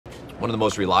one of the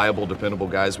most reliable, dependable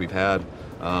guys we've had.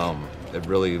 It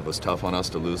really was tough on us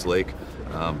to lose Lake,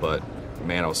 but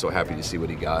man, I was so happy to see what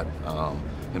he got.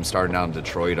 Him starting out in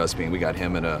Detroit, we got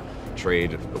him in a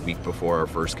trade a week before our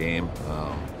first game.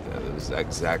 It was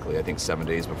exactly, I think, 7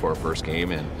 days before our first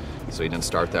game, and so he didn't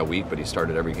start that week, but he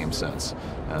started every game since.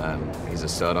 And he's a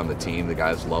stud on the team. The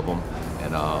guys love him,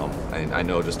 and I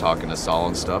know just talking to Saul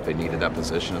and stuff, they needed that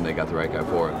position, and they got the right guy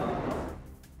for it.